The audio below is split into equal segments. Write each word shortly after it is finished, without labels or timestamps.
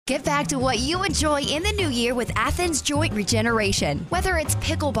Get back to what you enjoy in the new year with Athens Joint Regeneration. Whether it's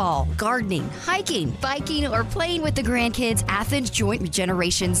pickleball, gardening, hiking, biking, or playing with the grandkids, Athens Joint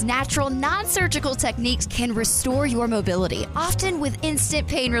Regeneration's natural, non-surgical techniques can restore your mobility, often with instant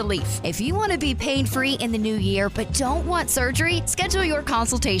pain relief. If you want to be pain-free in the new year but don't want surgery, schedule your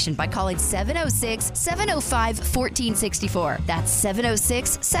consultation by calling 706-705-1464. That's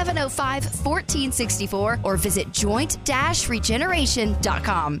 706-705-1464 or visit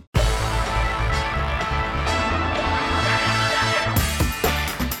joint-regeneration.com.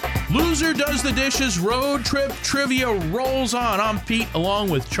 Loser Does the Dishes Road Trip Trivia rolls on. I'm Pete along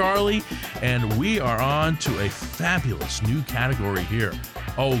with Charlie, and we are on to a fabulous new category here.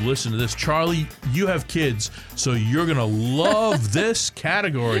 Oh, listen to this. Charlie, you have kids, so you're going to love this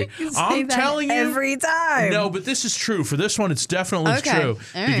category. I'm telling you. Every time. No, but this is true. For this one, it's definitely true.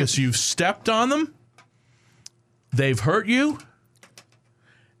 All right. Because you've stepped on them, they've hurt you,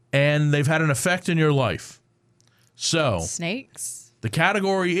 and they've had an effect in your life. So, Snakes. the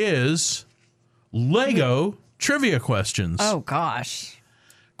category is Lego trivia questions. Oh, gosh.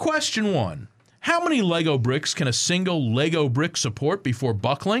 Question 1. How many Lego bricks can a single Lego brick support before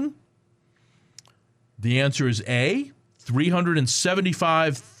buckling? The answer is A,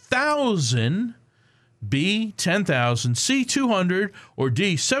 375,000, B, 10,000, C, 200, or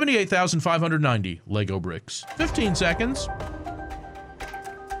D, 78,590 Lego bricks. 15 seconds.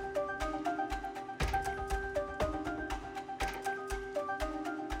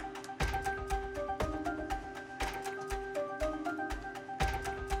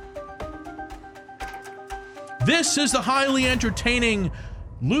 This is the highly entertaining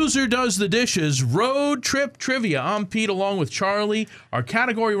Loser Does the Dishes Road Trip Trivia. I'm Pete along with Charlie. Our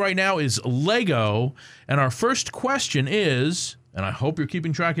category right now is Lego. And our first question is, and I hope you're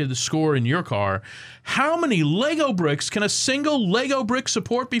keeping track of the score in your car, how many Lego bricks can a single Lego brick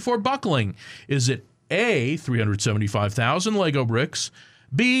support before buckling? Is it A, 375,000 Lego bricks,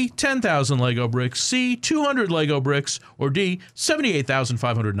 B, 10,000 Lego bricks, C, 200 Lego bricks, or D,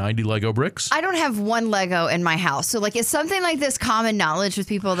 78,590 Lego bricks? I don't have one Lego in my house. So, like, is something like this common knowledge with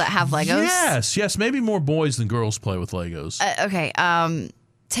people that have Legos? Yes. Maybe more boys than girls play with Legos. Okay,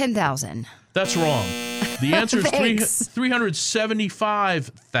 10,000. That's wrong. The answer is Thanks.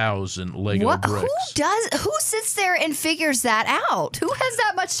 375,000 Lego bricks. Who sits there and figures that out? Who has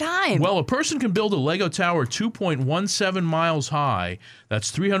that much time? Well, a person can build a Lego tower 2.17 miles high. That's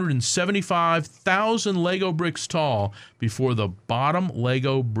 375,000 Lego bricks tall before the bottom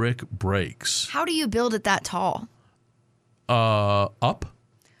Lego brick breaks. How do you build it that tall? Up?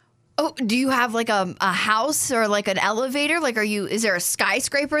 Oh, do you have like a house or like an elevator? Like, is there a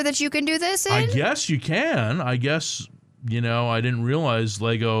skyscraper that you can do this in? I guess you can. I guess, I didn't realize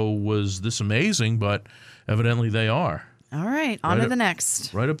Lego was this amazing, but evidently they are. All right, on to the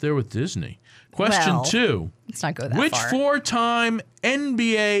next. Right up there with Disney. Question 2. Let's not go that Which far. four-time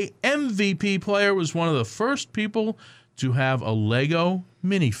NBA MVP player was one of the first people to have a Lego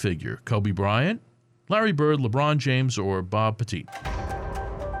minifigure? Kobe Bryant, Larry Bird, LeBron James, or Bob Pettit?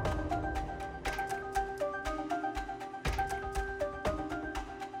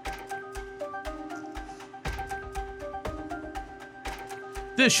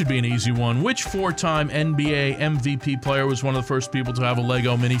 This should be an easy one. Which four-time NBA MVP player was one of the first people to have a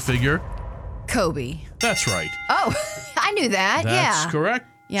Lego minifigure? Kobe. That's right. Oh, I knew that. That's correct.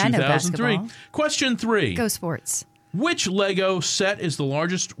 Yeah, I know 2003. basketball. Question 3. Go sports. Which Lego set is the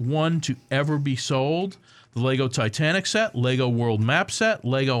largest one to ever be sold? The Lego Titanic set, Lego World Map set,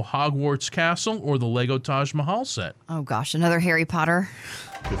 Lego Hogwarts Castle, or the Lego Taj Mahal set? Oh, gosh, another Harry Potter.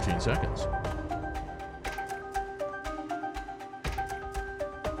 15 seconds.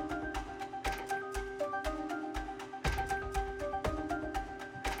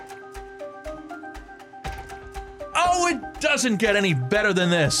 Oh, it doesn't get any better than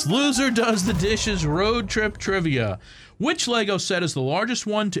this. Loser Does the Dishes Road Trip Trivia. Which Lego set is the largest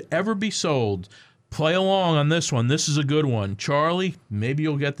one to ever be sold? Play along on this one. This is a good one. Charlie, maybe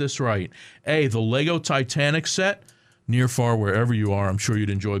you'll get this right. A, the Lego Titanic set. Near, far, wherever you are, I'm sure you'd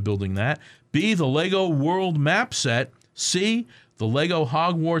enjoy building that. B, the Lego World Map set. C, the Lego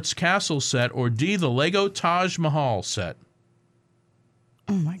Hogwarts Castle set. Or D, the Lego Taj Mahal set.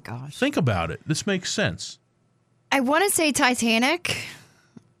 Oh, my gosh. Think about it. This makes sense. I want to say Titanic.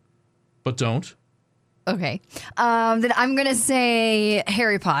 But don't. Okay. Then I'm going to say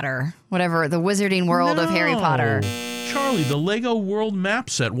Harry Potter. Whatever, the Wizarding World of Harry Potter. Charlie, the Lego World Map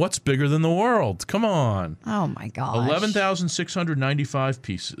set. What's bigger than the world? Come on. Oh, my gosh. 11,695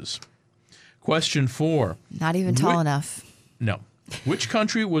 pieces. Question 4. Not even tall enough. No. Which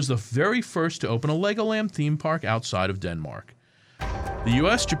country was the very first to open a Legoland theme park outside of Denmark? The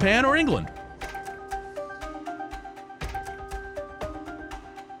U.S., Japan, or England?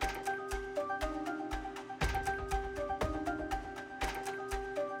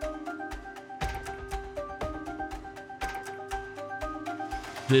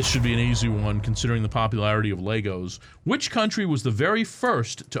 This should be an easy one, considering the popularity of Legos. Which country was the very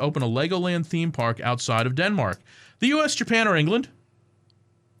first to open a Legoland theme park outside of Denmark? The U.S., Japan, or England?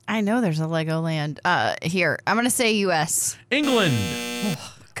 I know there's a Legoland here. I'm going to say U.S. England.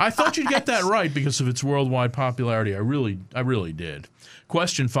 I thought you'd get that right because of its worldwide popularity. I really did.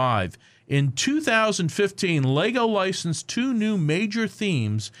 Question 5. In 2015, Lego licensed 2 new major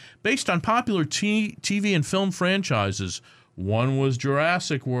themes based on popular TV and film franchises. One was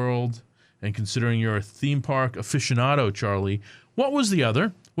Jurassic World, and considering you're a theme park aficionado, Charlie, what was the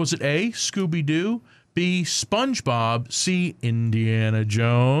other? Was it A, Scooby-Doo, B, SpongeBob, C, Indiana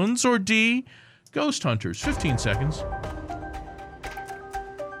Jones, or D, Ghost Hunters? 15 seconds.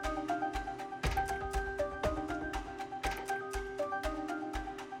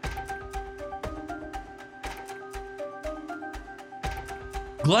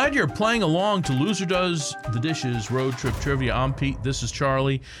 Glad you're playing along to Loser Does the Dishes Road Trip Trivia. I'm Pete. This is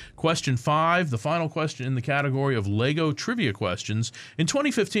Charlie. Question 5, the final question in the category of Lego trivia questions. In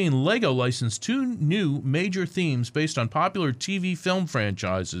 2015, Lego licensed 2 new major themes based on popular TV film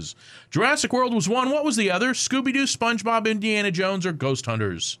franchises. Jurassic World was one. What was the other? Scooby-Doo, SpongeBob, Indiana Jones, or Ghost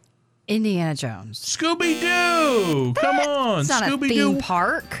Hunters? Indiana Jones. Scooby-Doo! Come on, It's not Scooby-Doo. a theme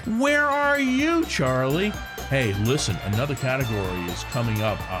park. Where are you, Charlie? Hey, listen, another category is coming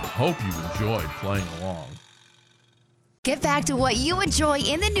up. I hope you've enjoyed playing along. Get back to what you enjoy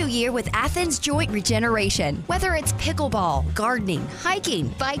in the new year with Athens Joint Regeneration. Whether it's pickleball, gardening, hiking,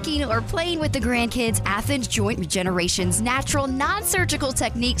 biking, or playing with the grandkids, Athens Joint Regeneration's natural, non-surgical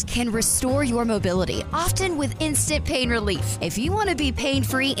techniques can restore your mobility, often with instant pain relief. If you want to be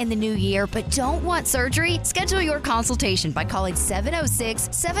pain-free in the new year but don't want surgery, schedule your consultation by calling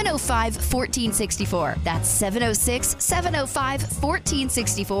 706-705-1464. That's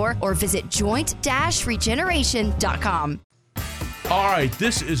 706-705-1464 or visit joint-regeneration.com. All right,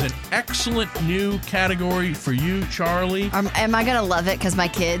 this is an excellent new category for you, Charlie. Am I going to love it because I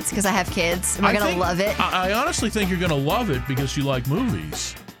have kids? Am I going to love it? I honestly think you're going to love it because you like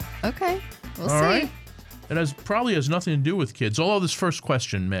movies. Okay, we'll see. All right? It probably has nothing to do with kids, although this first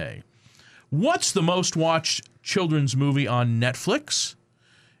question may. What's the most watched children's movie on Netflix?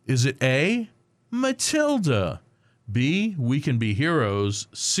 Is it A, Matilda, B, We Can Be Heroes,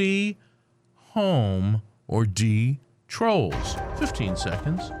 C, Home, or D, Trolls? 15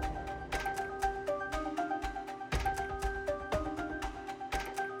 seconds.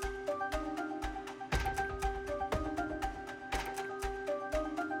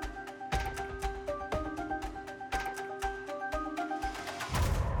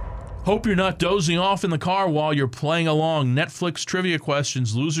 Hope you're not dozing off in the car while you're playing along. Netflix trivia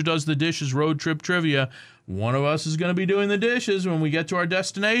questions. Loser Does the Dishes Road Trip Trivia. One of us is going to be doing the dishes when we get to our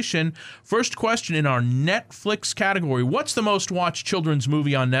destination. First question in our Netflix category. What's the most watched children's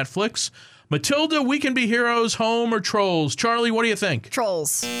movie on Netflix? Matilda, We Can Be Heroes, Home, or Trolls? Charlie, what do you think?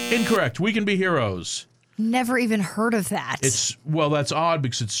 Trolls. Incorrect. We Can Be Heroes. Never even heard of that. That's odd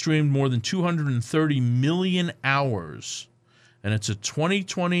because it's streamed more than 230 million hours. And it's a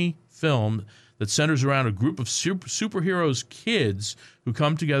 2020 film that centers around a group of superheroes kids who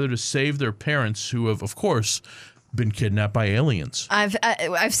come together to save their parents who have, of course, been kidnapped by aliens.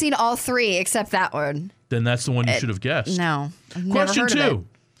 I've seen all 3 except that one. Then that's the one you should have guessed. No. I've never Question heard of 2.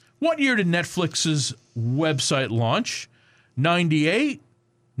 What year did Netflix's website launch? 98,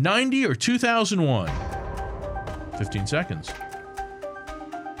 90, or 2001? 15 seconds.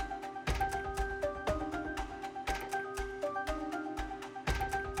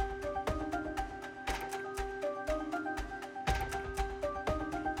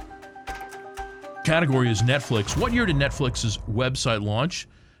 Category is Netflix. What year did Netflix's website launch?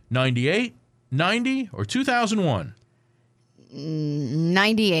 98, 90, or 2001?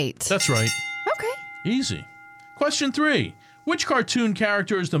 98. That's right. Okay. Easy. Question 3. Which cartoon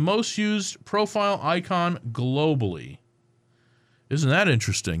character is the most used profile icon globally? Isn't that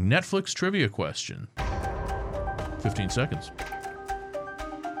interesting? Netflix trivia question. 15 seconds.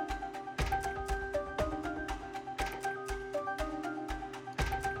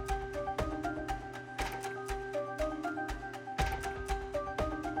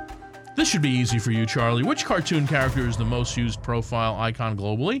 This should be easy for you, Charlie. Which cartoon character is the most used profile icon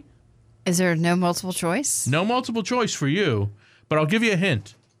globally? Is there no multiple choice? No multiple choice for you, but I'll give you a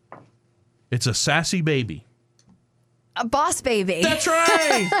hint. It's a sassy baby. A Boss Baby. That's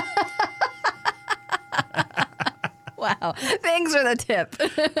right! Wow. Thanks for the tip.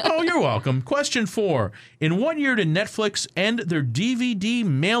 Oh, you're welcome. Question 4. In what year did Netflix end their DVD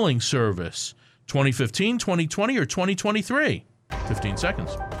mailing service? 2015, 2020, or 2023? 15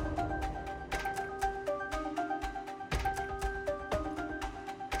 seconds.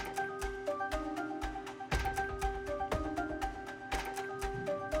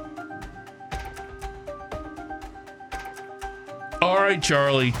 All right,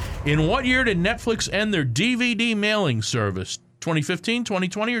 Charlie. In what year did Netflix end their DVD mailing service? 2015,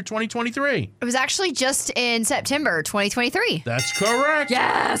 2020, or 2023? It was actually just in September 2023. That's correct.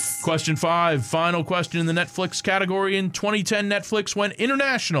 Yes. Question 5, final question in the Netflix category. In 2010, Netflix went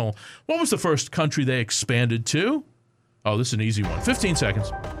international. What was the first country they expanded to? Oh, this is an easy one. 15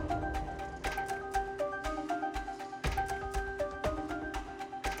 seconds.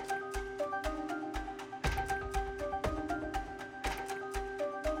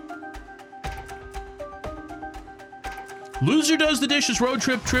 Loser Does the Dishes Road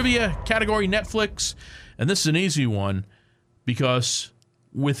Trip Trivia category Netflix. And this is an easy one because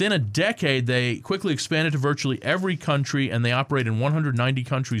within a decade, they quickly expanded to virtually every country and they operate in 190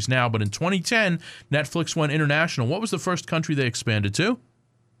 countries now. But in 2010, Netflix went international. What was the first country they expanded to?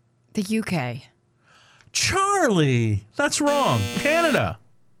 The UK. Charlie! That's wrong. Canada.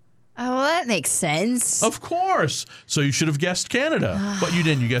 Oh, well, that makes sense. Of course. So you should have guessed Canada. But you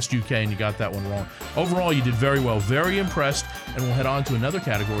didn't. You guessed UK and you got that one wrong. Overall, you did very well. Very impressed. And we'll head on to another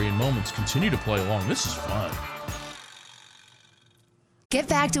category in moments. Continue to play along. This is fun. Get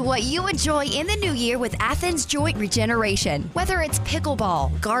back to what you enjoy in the new year with Athens Joint Regeneration. Whether it's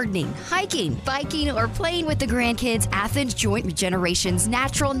pickleball, gardening, hiking, biking, or playing with the grandkids, Athens Joint Regeneration's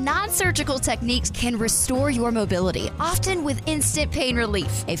natural, non-surgical techniques can restore your mobility, often with instant pain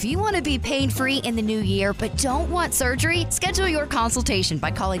relief. If you want to be pain-free in the new year but don't want surgery, schedule your consultation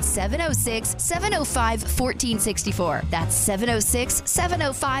by calling 706-705-1464. That's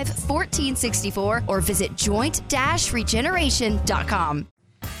 706-705-1464 or visit joint-regeneration.com.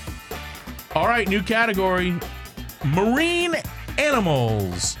 All right, new category, marine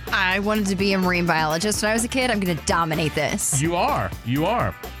animals. I wanted to be a marine biologist when I was a kid. I'm going to dominate this. You are.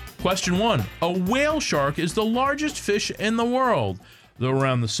 Question 1. A whale shark is the largest fish in the world. They're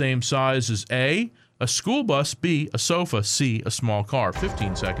around the same size as A, school bus, B, a sofa, C, a small car.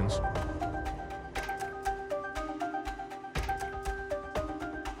 15 seconds.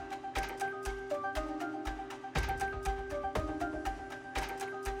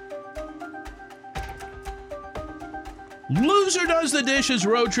 Loser Does the Dishes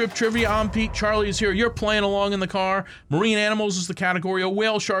Road Trip Trivia. I'm Pete. Charlie is here. You're playing along in the car. Marine animals is the category. A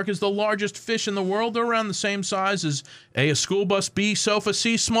whale shark is the largest fish in the world. They're around the same size as A, school bus, B, sofa,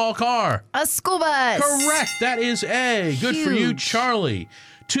 C, small car. A school bus. Correct. That is A. Good for you, Charlie.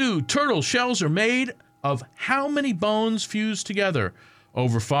 2, turtle shells are made of how many bones fused together?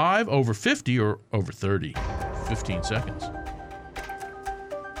 Over 5, over 50, or over 30? 15 seconds.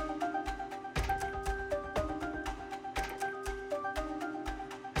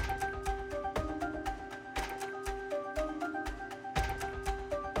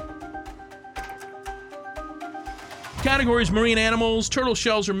 Categories: marine animals. Turtle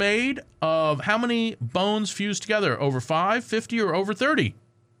shells are made of how many bones fused together? Over 5, 50, or over 30?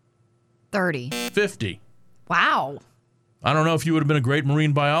 30. 50. Wow. I don't know if you would have been a great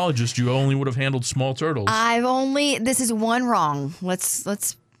marine biologist. You only would have handled small turtles. This is one wrong.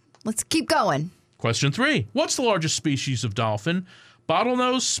 Let's keep going. Question 3. What's the largest species of dolphin?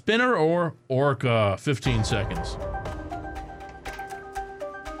 Bottlenose, spinner, or orca? 15 seconds.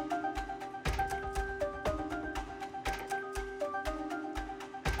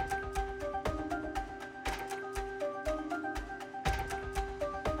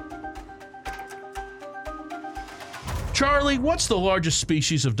 Charlie, what's the largest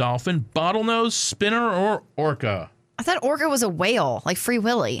species of dolphin? Bottlenose, spinner, or orca? I thought orca was a whale, like Free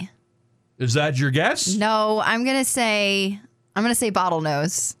Willy. Is that your guess? No, I'm gonna say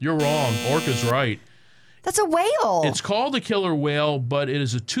bottlenose. You're wrong. Orca's right. That's a whale. It's called a killer whale, but it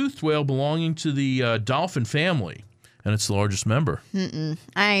is a toothed whale belonging to the dolphin family, and it's the largest member. I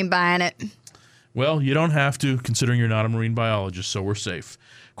ain't buying it. Well, you don't have to, considering you're not a marine biologist, so we're safe.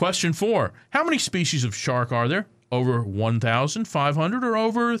 Question 4. How many species of shark are there? Over 1,500 or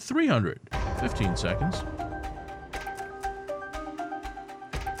over 300? 15 seconds.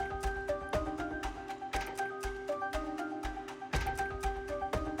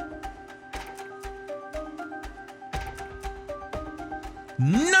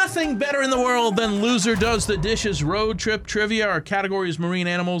 Nothing better in the world than Loser Does the Dishes Road Trip Trivia. Our category is marine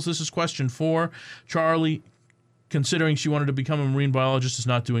animals. This is question 4. Charlie, considering she wanted to become a marine biologist, is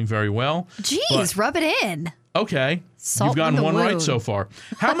not doing very well. Jeez, rub it in. Okay. Salt You've gotten in the one right wound. so far.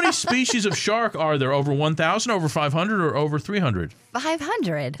 How many species of shark are there? Over 1,000, over 500, or over 300?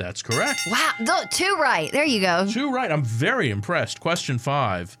 500. That's correct. Wow, 2 right. There you go. 2 right. I'm very impressed. Question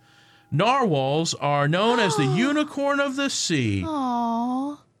 5. Narwhals are known as the unicorn of the sea.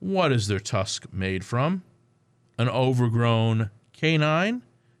 Aww. What is their tusk made from? An overgrown canine,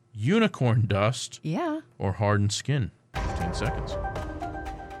 unicorn dust, Yeah. or hardened skin? 15 seconds.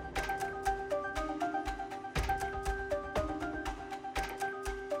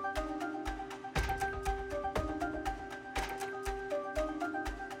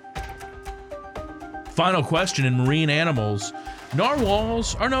 Final question in marine animals.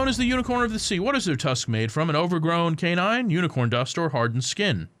 Narwhals are known as the unicorn of the sea. What is their tusk made from? An overgrown canine, unicorn dust, or hardened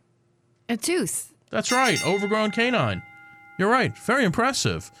skin? A tooth. That's right, overgrown canine. You're right. Very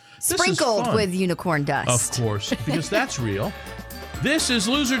impressive. This is Sprinkled fun. with unicorn dust. Of course, because that's real. This is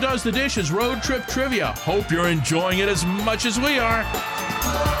Loser Does the Dishes Road Trip Trivia. Hope you're enjoying it as much as we are.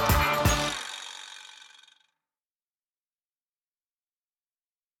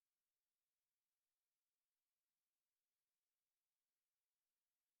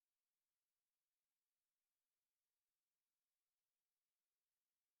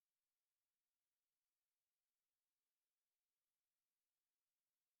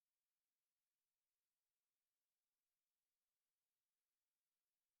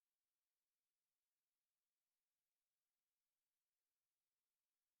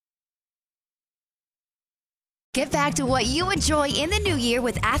 Get back to what you enjoy in the new year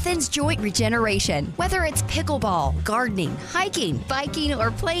with Athens Joint Regeneration. Whether it's pickleball, gardening, hiking, biking,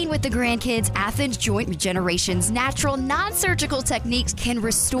 or playing with the grandkids, Athens Joint Regeneration's natural, non-surgical techniques can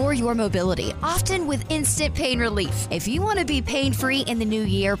restore your mobility, often with instant pain relief. If you want to be pain-free in the new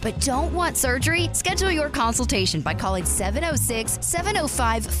year but don't want surgery, schedule your consultation by calling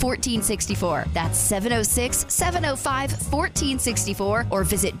 706-705-1464. That's 706-705-1464 or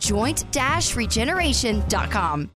visit joint-regeneration.com.